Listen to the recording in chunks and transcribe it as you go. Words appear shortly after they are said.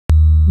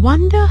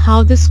Wonder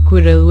how the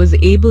squirrel was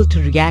able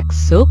to react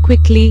so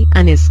quickly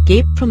and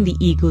escape from the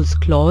eagle's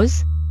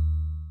claws?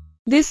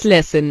 This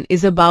lesson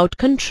is about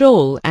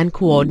control and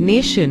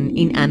coordination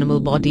in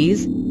animal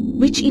bodies,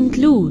 which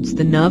includes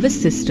the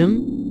nervous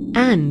system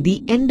and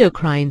the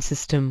endocrine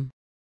system.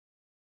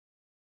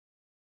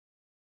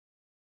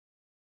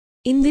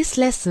 In this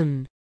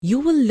lesson, you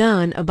will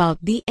learn about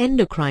the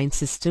endocrine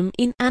system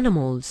in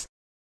animals.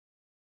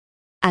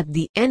 At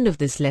the end of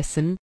this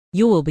lesson,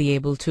 you will be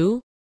able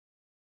to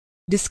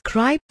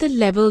describe the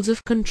levels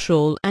of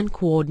control and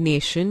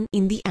coordination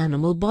in the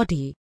animal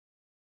body.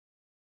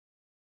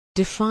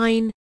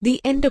 Define the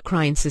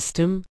endocrine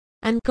system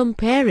and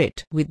compare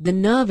it with the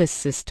nervous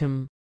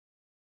system.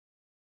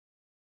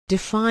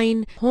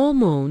 Define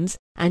hormones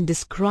and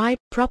describe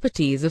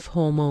properties of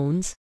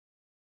hormones.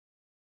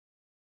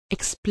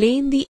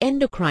 Explain the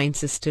endocrine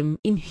system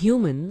in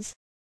humans.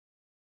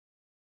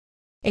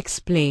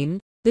 Explain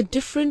the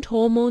different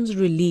hormones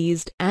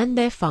released and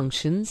their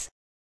functions.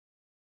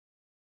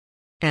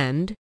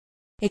 And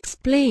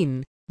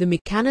explain the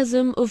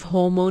mechanism of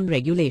hormone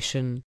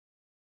regulation.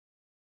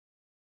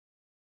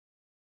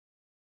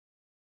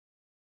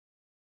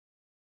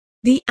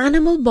 The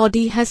animal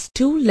body has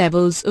two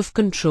levels of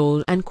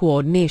control and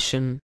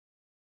coordination: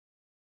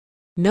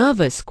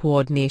 nervous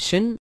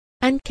coordination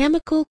and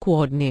chemical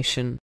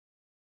coordination.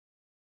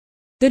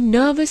 The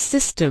nervous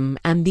system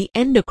and the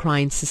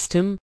endocrine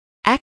system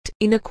act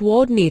in a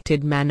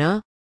coordinated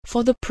manner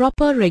for the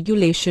proper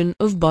regulation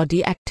of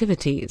body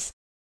activities.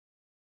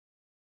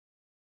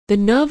 The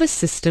nervous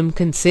system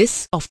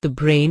consists of the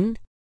brain,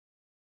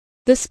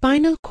 the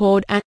spinal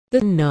cord and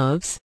the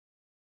nerves.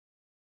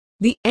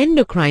 The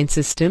endocrine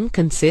system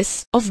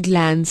consists of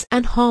glands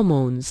and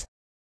hormones.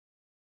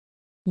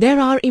 There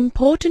are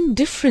important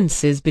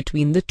differences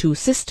between the two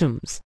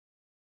systems.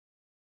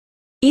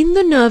 In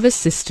the nervous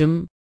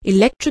system,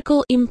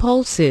 electrical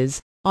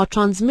impulses are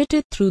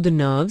transmitted through the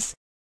nerves,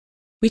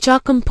 which are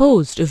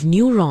composed of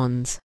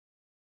neurons.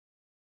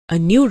 A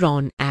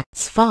neuron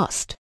acts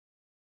fast,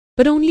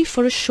 but only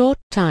for a short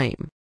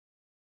time.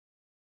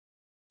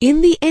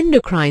 In the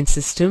endocrine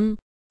system,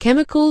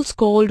 chemicals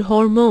called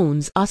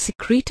hormones are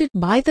secreted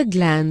by the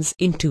glands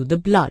into the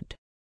blood.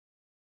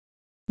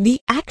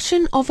 The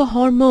action of a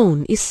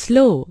hormone is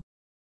slow,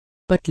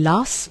 but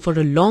lasts for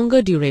a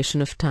longer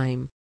duration of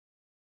time.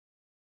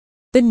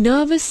 The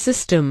nervous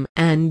system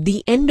and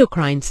the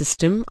endocrine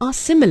system are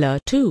similar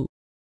too.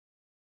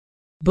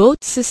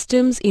 Both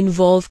systems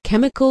involve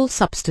chemical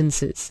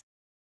substances.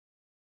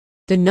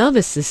 The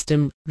nervous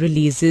system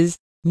releases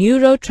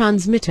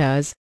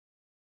neurotransmitters,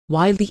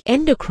 while the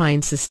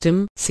endocrine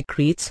system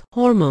secretes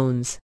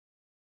hormones.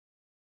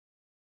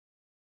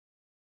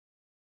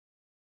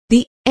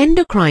 The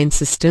endocrine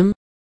system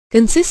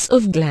consists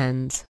of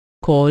glands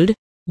called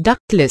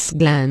ductless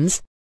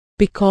glands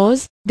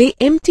because they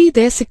empty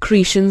their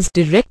secretions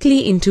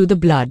directly into the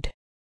blood.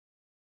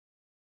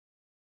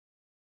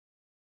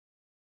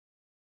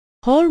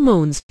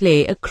 Hormones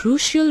play a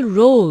crucial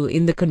role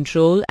in the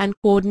control and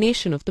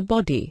coordination of the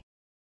body.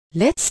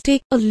 Let's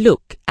take a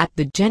look at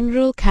the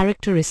general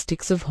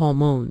characteristics of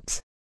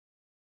hormones.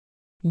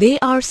 They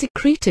are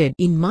secreted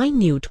in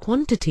minute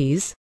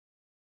quantities.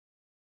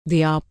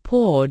 They are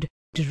poured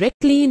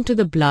directly into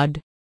the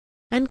blood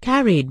and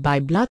carried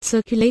by blood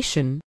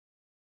circulation.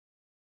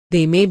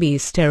 They may be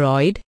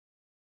steroid,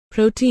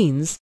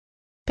 proteins,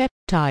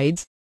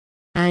 peptides,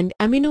 and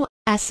amino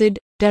acid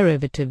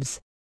derivatives.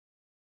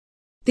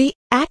 They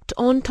act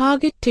on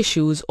target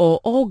tissues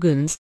or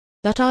organs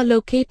that are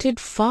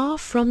located far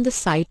from the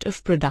site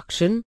of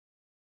production.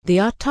 They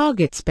are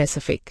target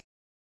specific.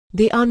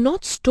 They are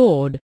not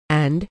stored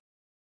and,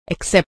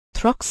 except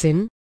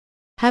thyroxine,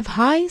 have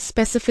high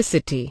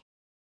specificity.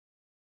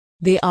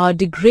 They are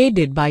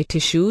degraded by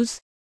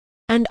tissues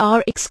and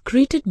are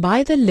excreted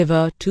by the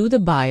liver to the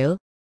bile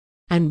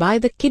and by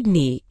the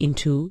kidney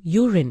into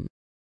urine.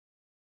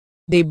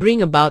 They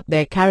bring about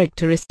their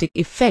characteristic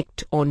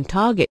effect on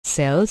target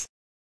cells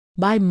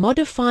by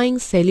modifying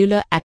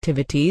cellular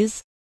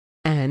activities,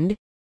 and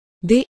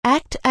they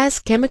act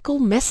as chemical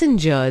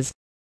messengers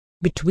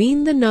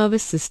between the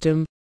nervous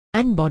system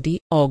and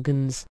body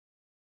organs.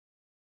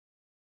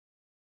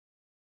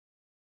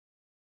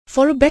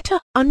 For a better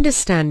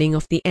understanding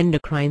of the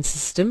endocrine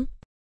system,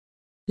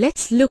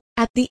 let's look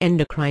at the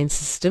endocrine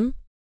system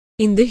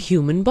in the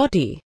human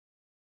body.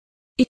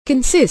 It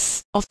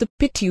consists of the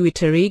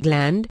pituitary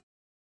gland,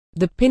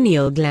 the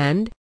pineal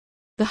gland,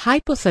 the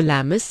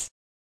hypothalamus,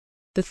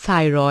 the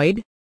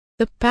thyroid,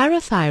 the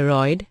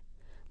parathyroid,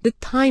 the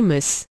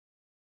thymus,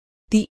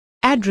 the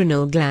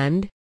adrenal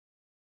gland,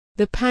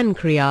 the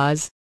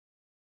pancreas,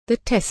 the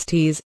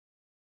testes,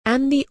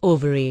 and the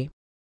ovary.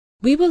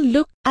 We will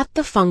look at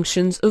the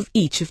functions of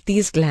each of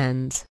these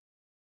glands.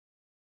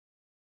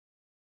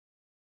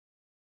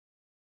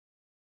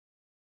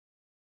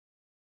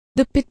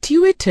 The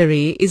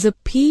pituitary is a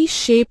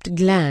pea-shaped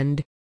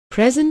gland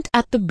present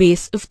at the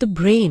base of the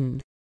brain.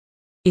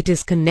 It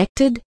is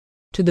connected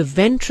to the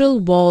ventral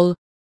wall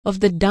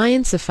of the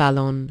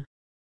diencephalon.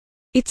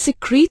 It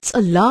secretes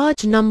a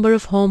large number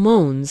of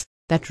hormones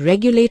that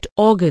regulate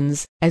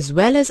organs as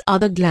well as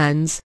other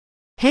glands,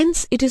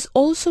 hence it is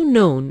also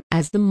known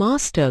as the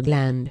master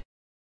gland.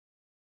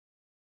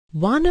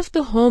 One of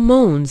the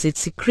hormones it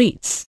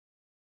secretes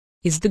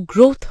is the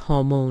growth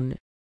hormone.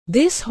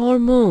 This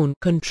hormone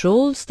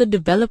controls the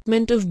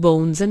development of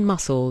bones and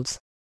muscles.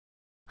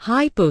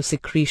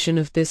 Hyposecretion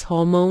of this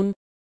hormone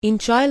in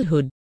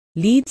childhood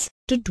leads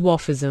to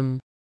dwarfism,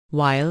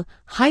 while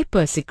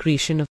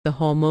hypersecretion of the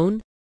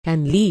hormone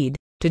can lead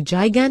to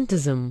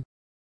gigantism.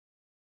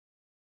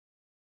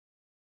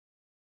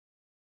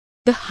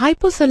 The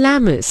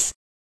hypothalamus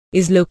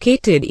is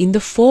located in the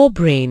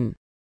forebrain.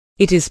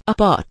 It is a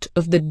part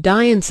of the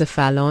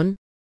diencephalon.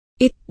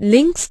 It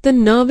links the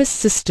nervous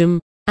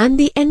system and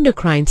the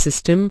endocrine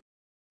system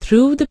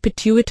through the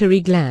pituitary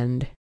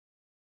gland.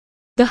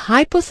 The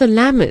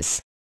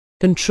hypothalamus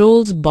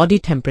controls body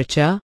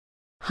temperature,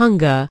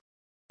 hunger,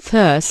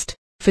 thirst,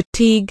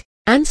 fatigue,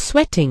 and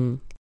sweating.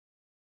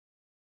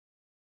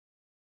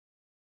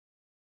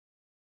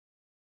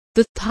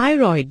 The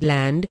thyroid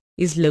gland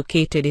is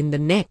located in the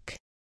neck,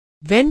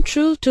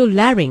 ventral to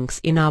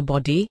larynx in our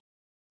body.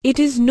 It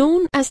is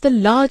known as the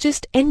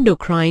largest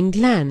endocrine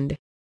gland.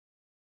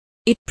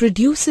 It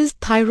produces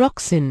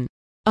thyroxine,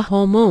 a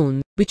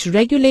hormone which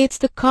regulates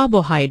the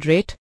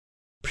carbohydrate,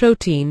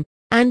 protein,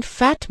 and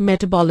fat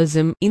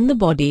metabolism in the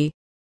body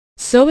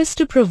so as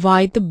to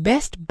provide the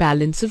best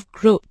balance of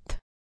growth.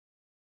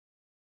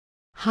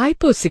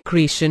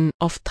 Hyposecretion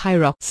of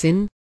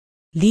thyroxine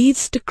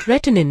leads to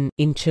creatinine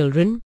in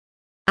children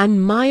and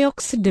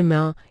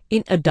myxedema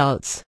in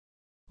adults,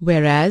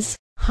 whereas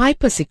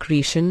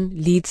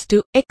hypersecretion leads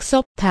to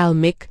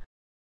exophthalmic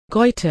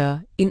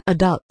goiter in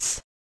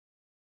adults.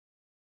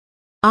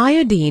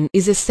 Iodine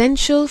is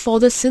essential for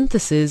the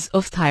synthesis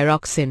of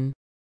thyroxine.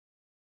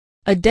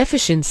 A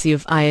deficiency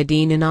of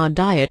iodine in our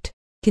diet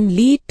can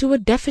lead to a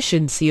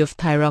deficiency of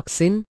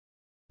thyroxine,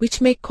 which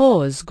may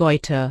cause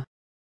goiter.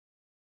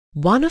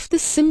 One of the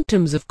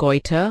symptoms of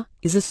goiter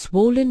is a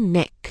swollen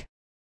neck.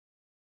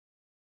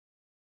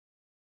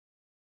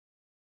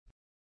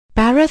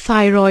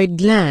 Parathyroid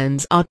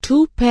glands are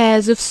two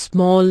pairs of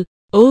small,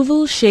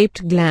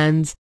 oval-shaped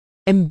glands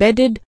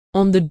embedded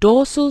on the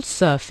dorsal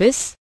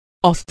surface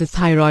of the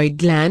thyroid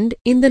gland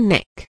in the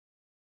neck.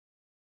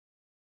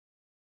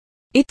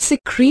 It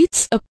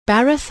secretes a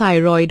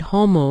parathyroid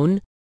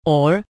hormone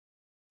or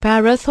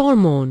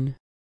parathormone.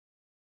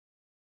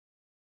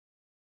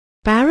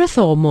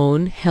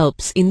 Parathormone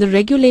helps in the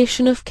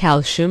regulation of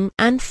calcium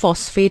and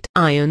phosphate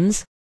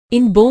ions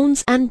in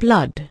bones and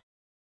blood.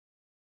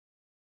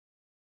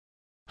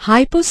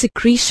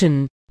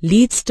 Hyposecretion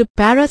leads to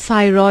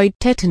parathyroid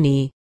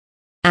tetany,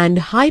 and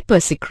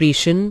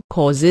hypersecretion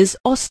causes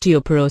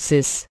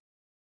osteoporosis.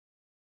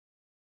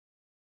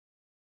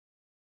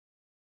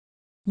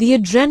 The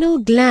adrenal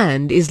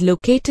gland is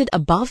located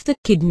above the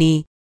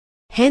kidney,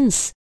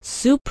 hence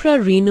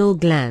suprarenal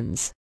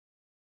glands.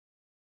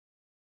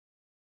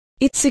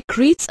 It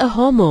secretes a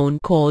hormone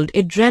called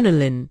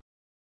adrenaline.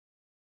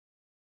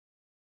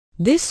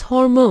 This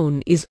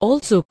hormone is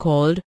also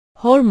called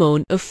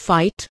hormone of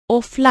fight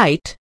or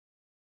flight,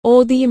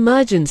 or the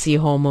emergency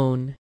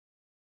hormone.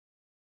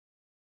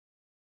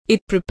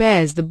 It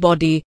prepares the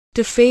body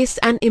to face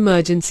an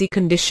emergency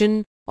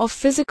condition of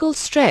physical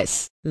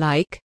stress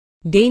like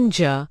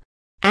danger,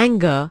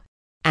 anger,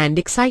 and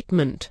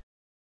excitement.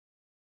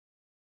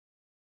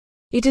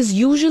 It is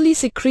usually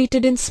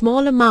secreted in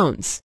small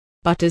amounts,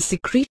 but is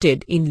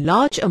secreted in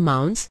large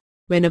amounts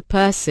when a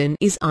person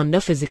is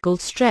under physical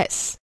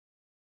stress.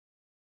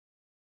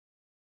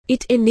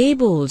 It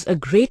enables a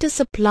greater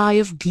supply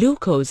of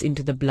glucose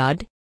into the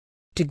blood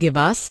to give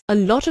us a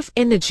lot of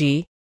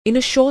energy in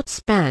a short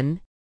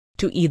span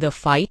to either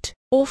fight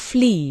or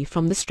flee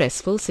from the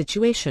stressful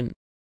situation.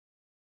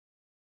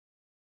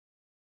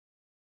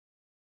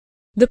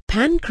 The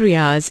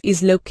pancreas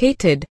is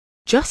located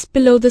just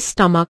below the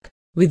stomach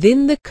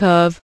within the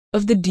curve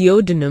of the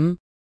duodenum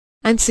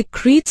and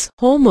secretes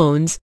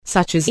hormones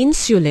such as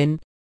insulin,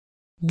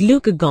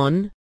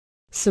 glucagon,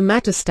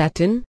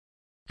 somatostatin,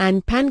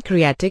 and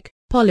pancreatic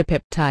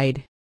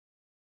polypeptide.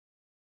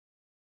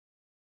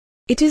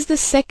 It is the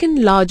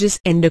second largest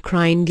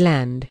endocrine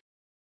gland.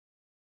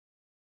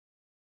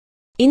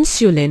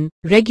 Insulin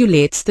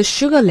regulates the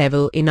sugar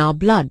level in our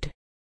blood.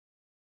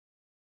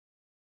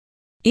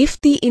 If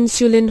the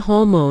insulin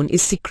hormone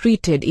is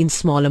secreted in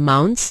small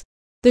amounts,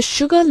 the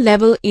sugar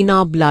level in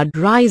our blood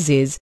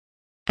rises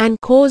and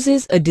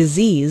causes a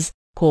disease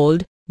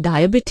called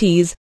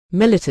diabetes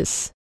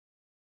mellitus.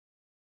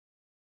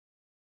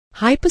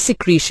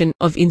 Hypersecretion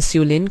of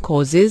insulin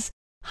causes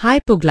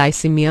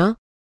hypoglycemia,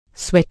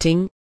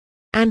 sweating,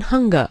 and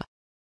hunger.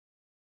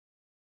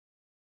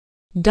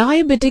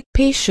 Diabetic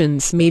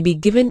patients may be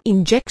given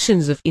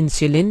injections of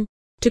insulin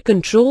to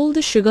control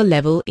the sugar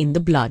level in the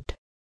blood.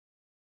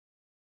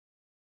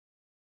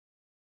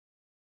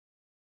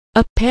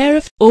 A pair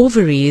of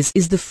ovaries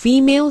is the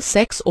female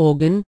sex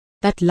organ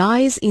that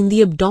lies in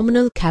the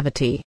abdominal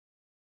cavity.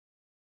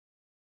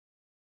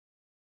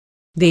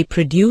 They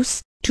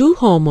produce two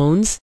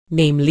hormones,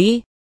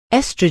 namely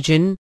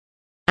estrogen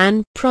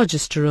and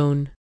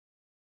progesterone.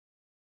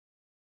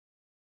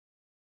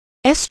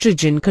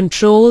 Estrogen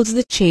controls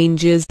the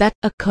changes that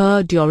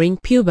occur during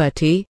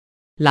puberty,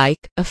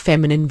 like a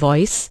feminine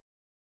voice,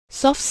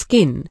 soft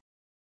skin,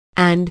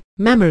 and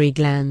mammary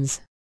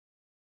glands.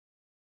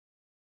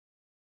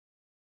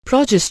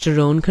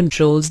 Progesterone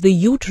controls the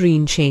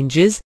uterine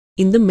changes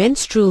in the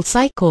menstrual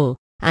cycle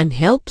and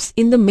helps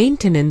in the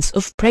maintenance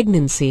of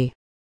pregnancy.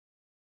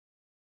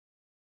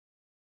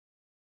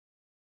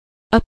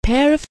 A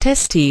pair of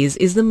testes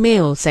is the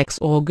male sex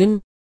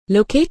organ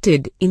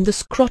located in the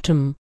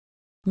scrotum,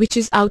 which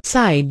is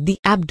outside the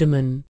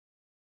abdomen.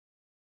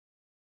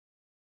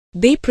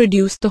 They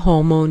produce the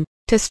hormone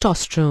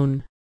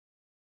testosterone.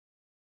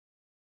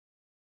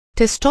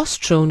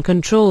 Testosterone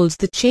controls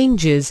the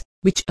changes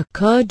which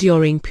occur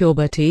during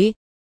puberty,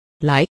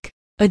 like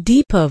a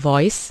deeper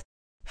voice,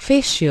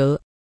 facial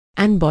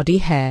and body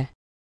hair.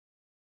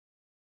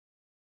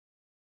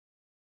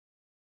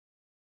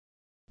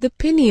 The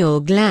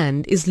pineal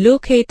gland is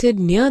located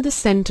near the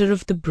center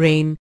of the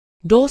brain,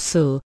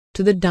 dorsal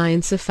to the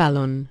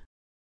diencephalon.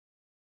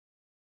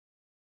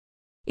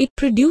 It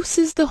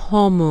produces the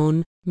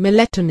hormone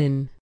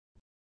melatonin.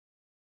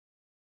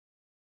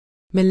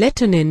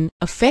 Melatonin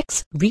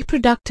affects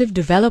reproductive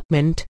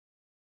development,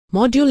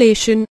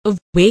 modulation of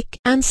wake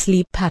and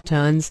sleep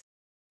patterns,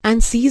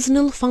 and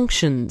seasonal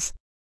functions.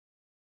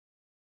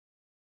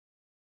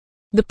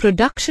 The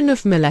production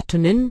of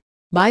melatonin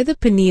by the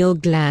pineal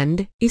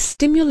gland is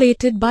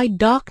stimulated by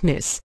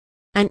darkness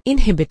and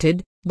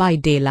inhibited by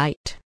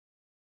daylight.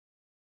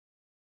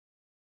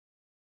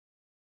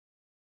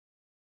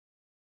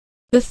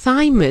 The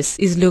thymus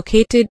is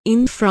located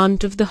in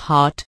front of the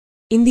heart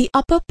in the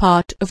upper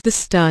part of the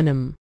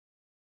sternum.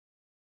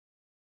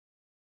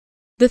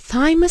 The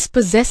thymus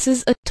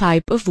possesses a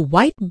type of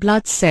white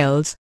blood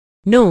cells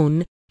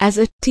known as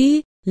a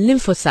T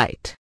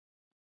lymphocyte.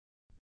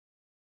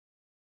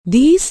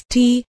 These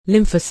T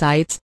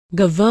lymphocytes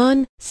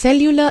govern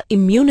cellular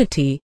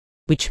immunity,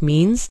 which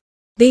means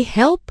they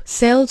help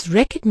cells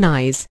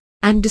recognize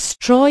and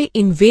destroy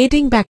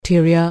invading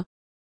bacteria,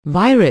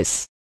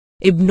 virus,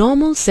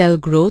 abnormal cell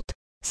growth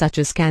such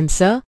as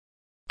cancer,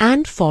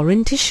 and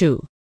foreign tissue.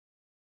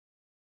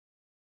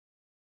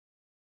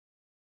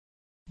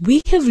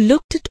 We have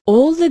looked at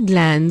all the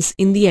glands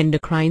in the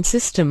endocrine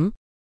system,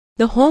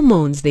 the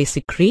hormones they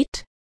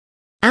secrete,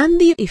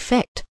 and the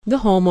effect the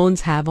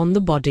hormones have on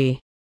the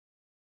body.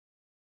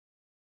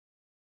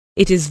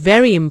 It is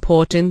very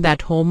important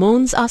that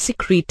hormones are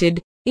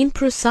secreted in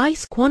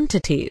precise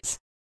quantities.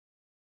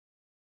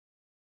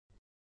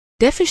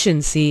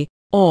 Deficiency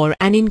or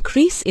an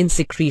increase in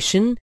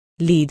secretion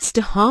leads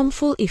to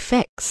harmful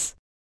effects.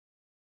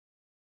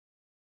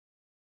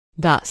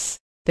 Thus,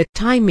 the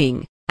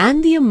timing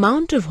and the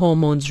amount of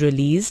hormones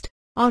released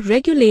are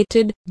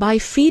regulated by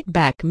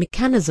feedback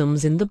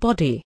mechanisms in the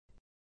body.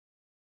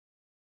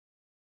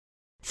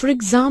 For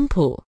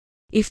example,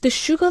 if the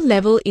sugar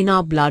level in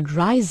our blood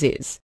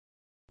rises,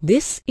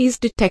 this is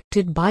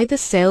detected by the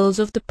cells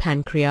of the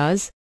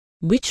pancreas,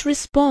 which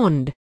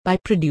respond by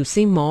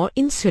producing more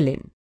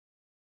insulin.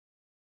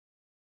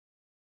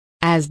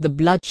 As the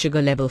blood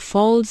sugar level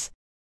falls,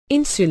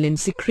 insulin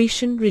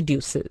secretion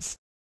reduces.